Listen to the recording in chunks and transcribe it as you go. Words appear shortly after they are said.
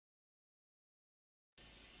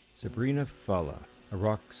Sabrina Fallah, a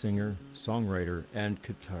rock singer, songwriter, and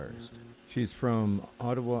guitarist. She's from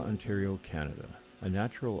Ottawa, Ontario, Canada. A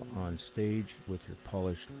natural on stage with her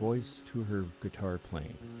polished voice to her guitar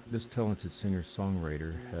playing. This talented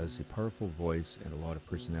singer-songwriter has a powerful voice and a lot of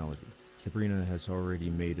personality. Sabrina has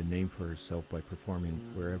already made a name for herself by performing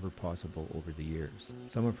wherever possible over the years.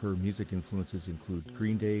 Some of her music influences include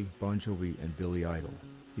Green Day, Bon Jovi, and Billy Idol.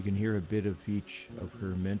 You can hear a bit of each of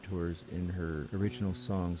her mentors in her original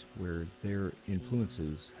songs where their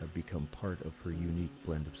influences have become part of her unique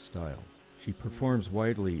blend of style. She performs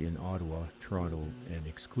widely in Ottawa, Toronto, and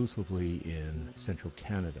exclusively in Central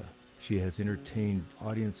Canada. She has entertained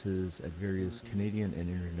audiences at various Canadian and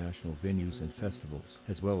international venues and festivals,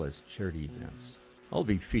 as well as charity events. I'll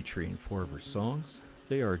be featuring 4 of her songs.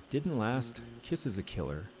 They are Didn't Last, Kiss is a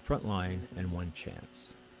Killer, Frontline, and One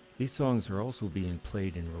Chance. These songs are also being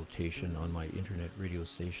played in rotation on my internet radio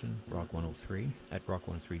station, Rock 103, at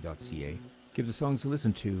rock103.ca. Give the songs a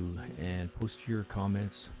listen to and post your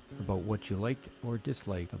comments about what you liked or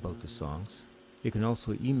disliked about the songs. You can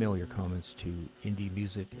also email your comments to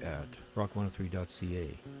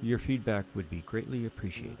indiemusic@rock103.ca. Your feedback would be greatly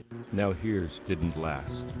appreciated. Now here's Didn't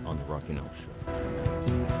Last on The Rocky Knoll Show.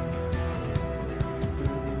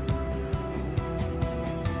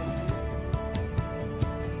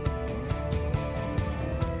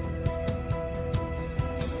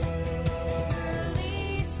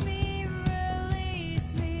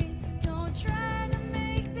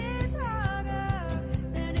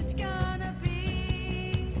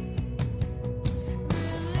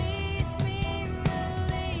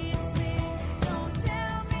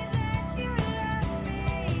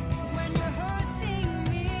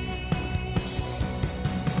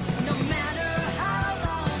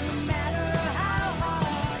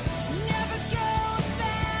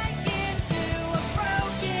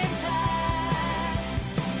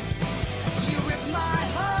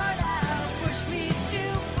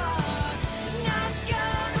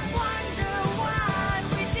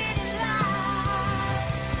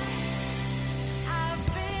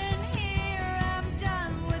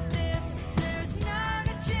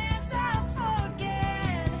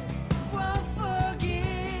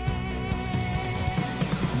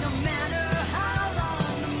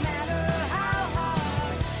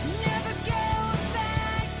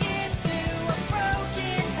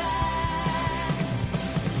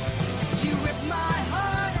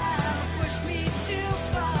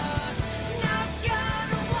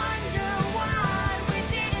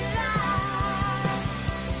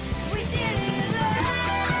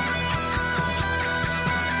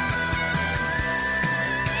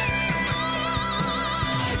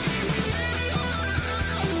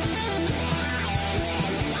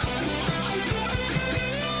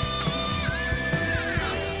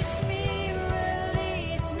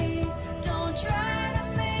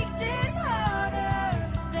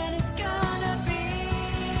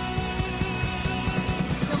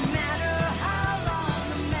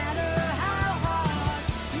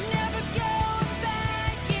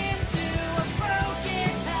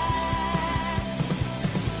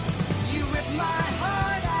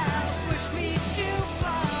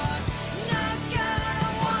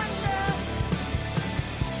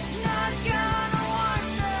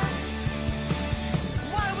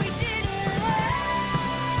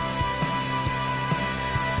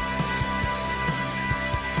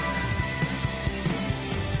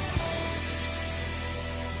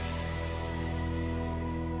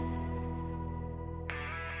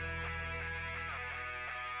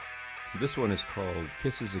 This one is called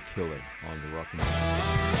Kiss is a Killer on the Rock and Roll.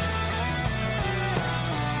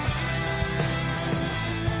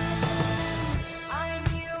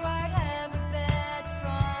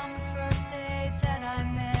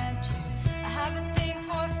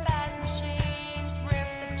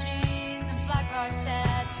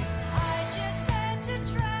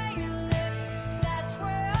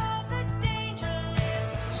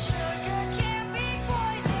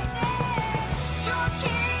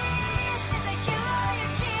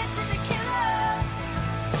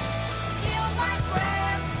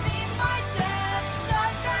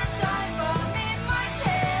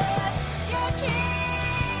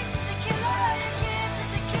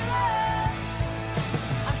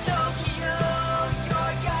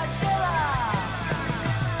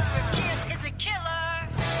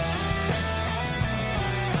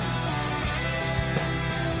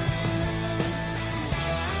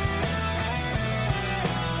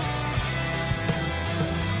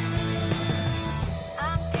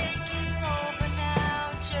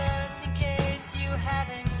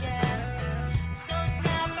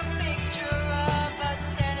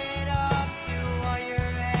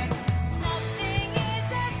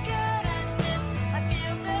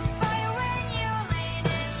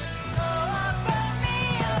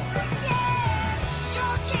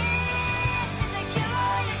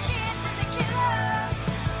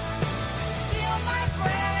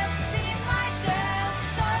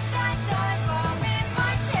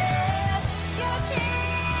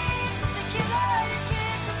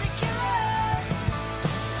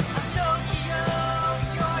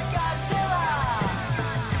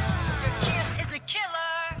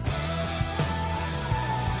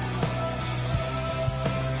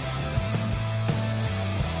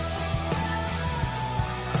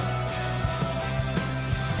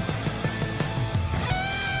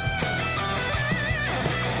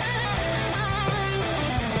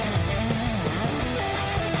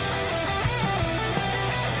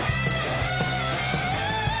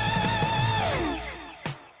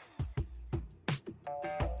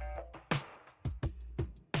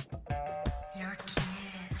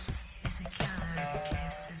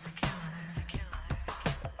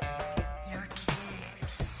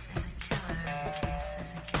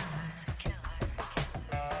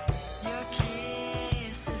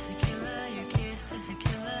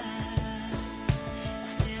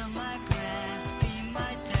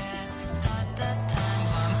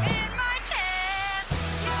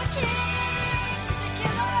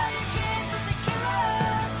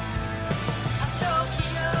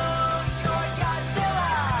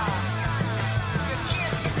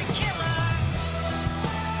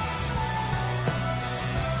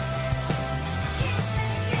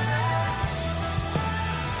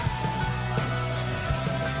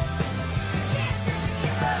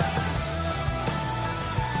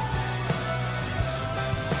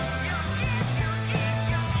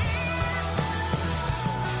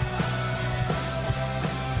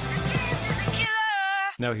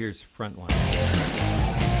 Now here's Frontline.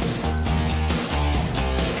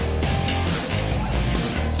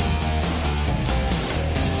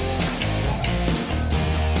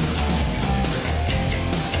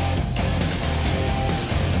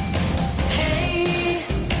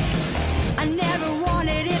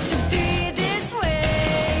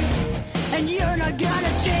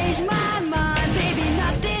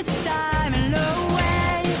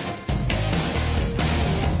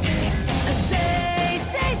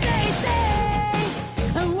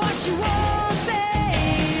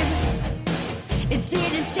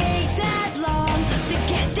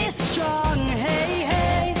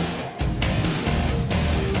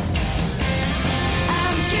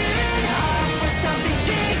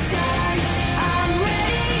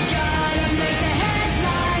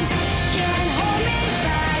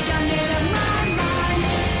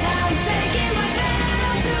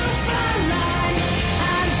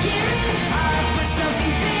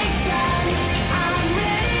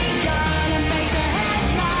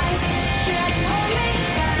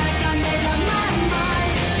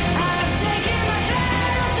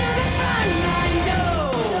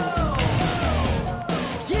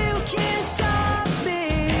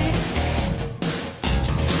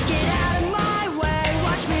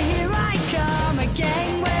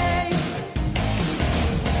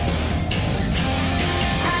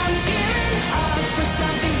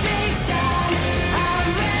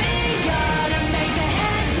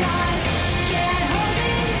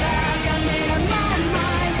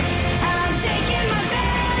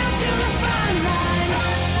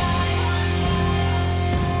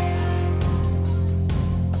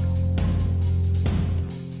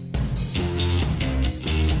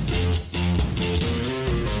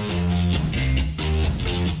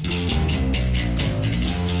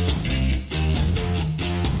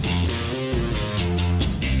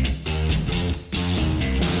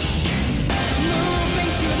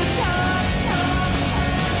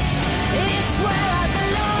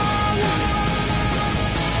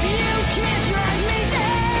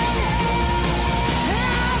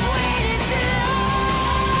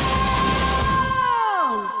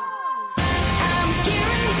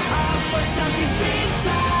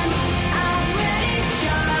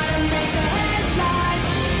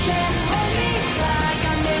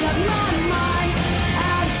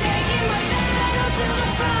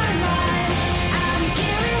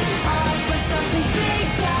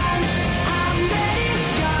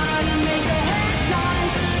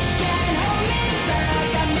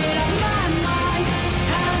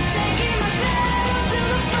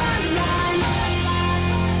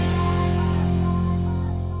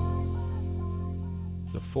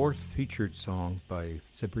 Fourth featured song by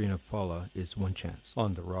Sabrina Fallah is One Chance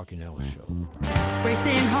on The Rockin' Ellis Show.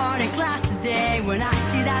 Racing hard in class today when I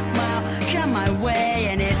see that smile come my way,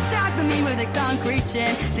 and it's hard for me with a concrete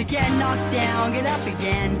chin to get knocked down, get up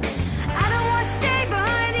again. I don't want to stay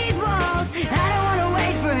behind these walls, I don't want to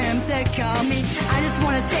wait for him to call me. I just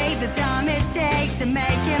want to take the time it takes to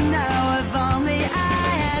make him know. If only I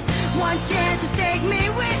had one chance to take me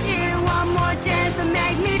with you, one more chance to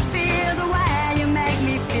make me feel the way you make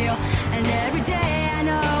me feel. And every day I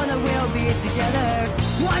know that we'll be together.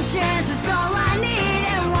 One chance is all I need,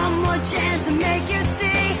 and one more chance to make you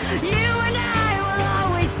see. You and I will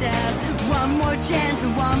always have one more chance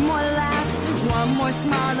and one more laugh, one more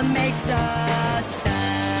smile that makes us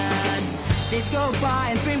sad. Days go by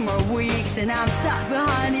and 3 more weeks, and I'm stuck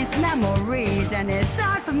behind these memories, and it's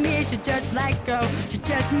hard for me to just let go, to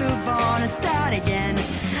just move on and start again.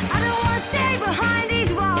 I don't want to stay behind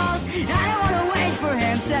these walls, I don't want to wait for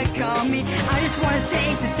him to call me. I just want to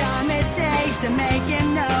take the time it takes to make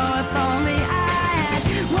him know. If only I had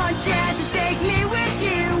one chance to take me with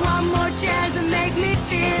you, one more chance to make me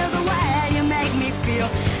feel the way you make me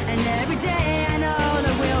feel. And every day I know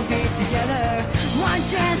that we'll be together. One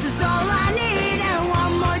chance is all I need, and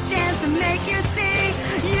one more chance to make you see.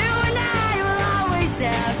 You and I will always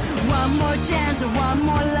have one more chance and one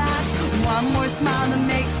more laugh, one more smile that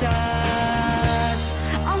makes us.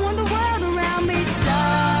 I want the world around me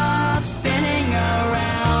stop spinning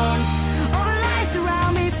around. All the lights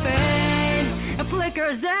around me fade and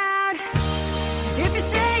flickers out. If you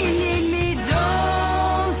say you need me,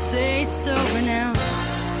 don't say it's over now.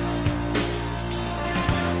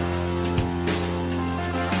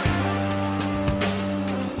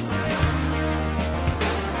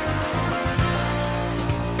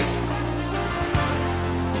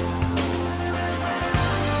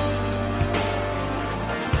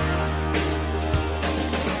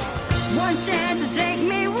 One chance to take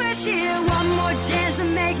me with you, one more chance to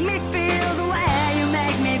make me feel the way you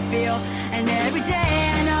make me feel. And every day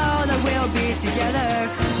I know that that we'll be together.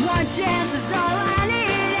 One chance is all I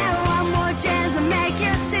need, and one more chance to make you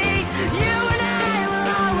see. You and I will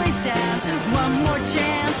always have one more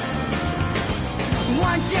chance.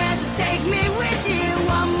 One chance to take me with you.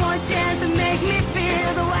 One more chance to make me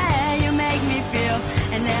feel the way you make me feel.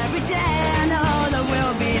 And every day I know that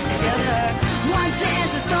we'll be together. One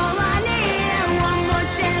chance is all I need, and one more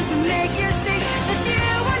chance to make you see that you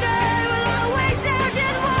and I will always have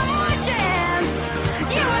just one more chance.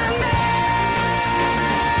 You and me.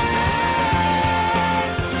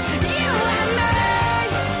 You and me.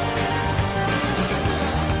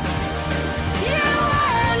 You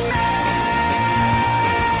and me.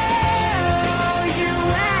 You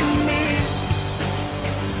and me.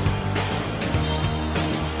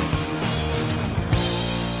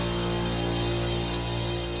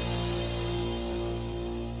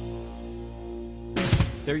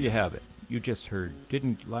 There you have it. You just heard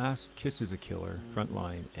Didn't Last, Kiss is a Killer,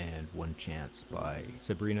 Frontline, and One Chance by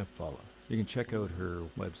Sabrina Fallah. You can check out her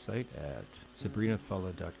website at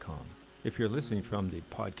sabrinafallah.com. If you're listening from the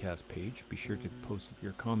podcast page, be sure to post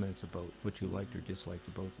your comments about what you liked or disliked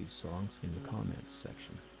about these songs in the comments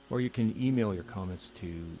section. Or you can email your comments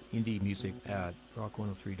to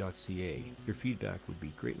indiemusic@rock103.ca. Your feedback would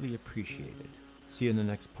be greatly appreciated. See you in the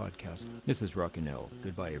next podcast. This is Rockin' L.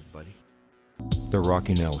 Goodbye, everybody. The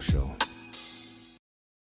Rockin' L Show.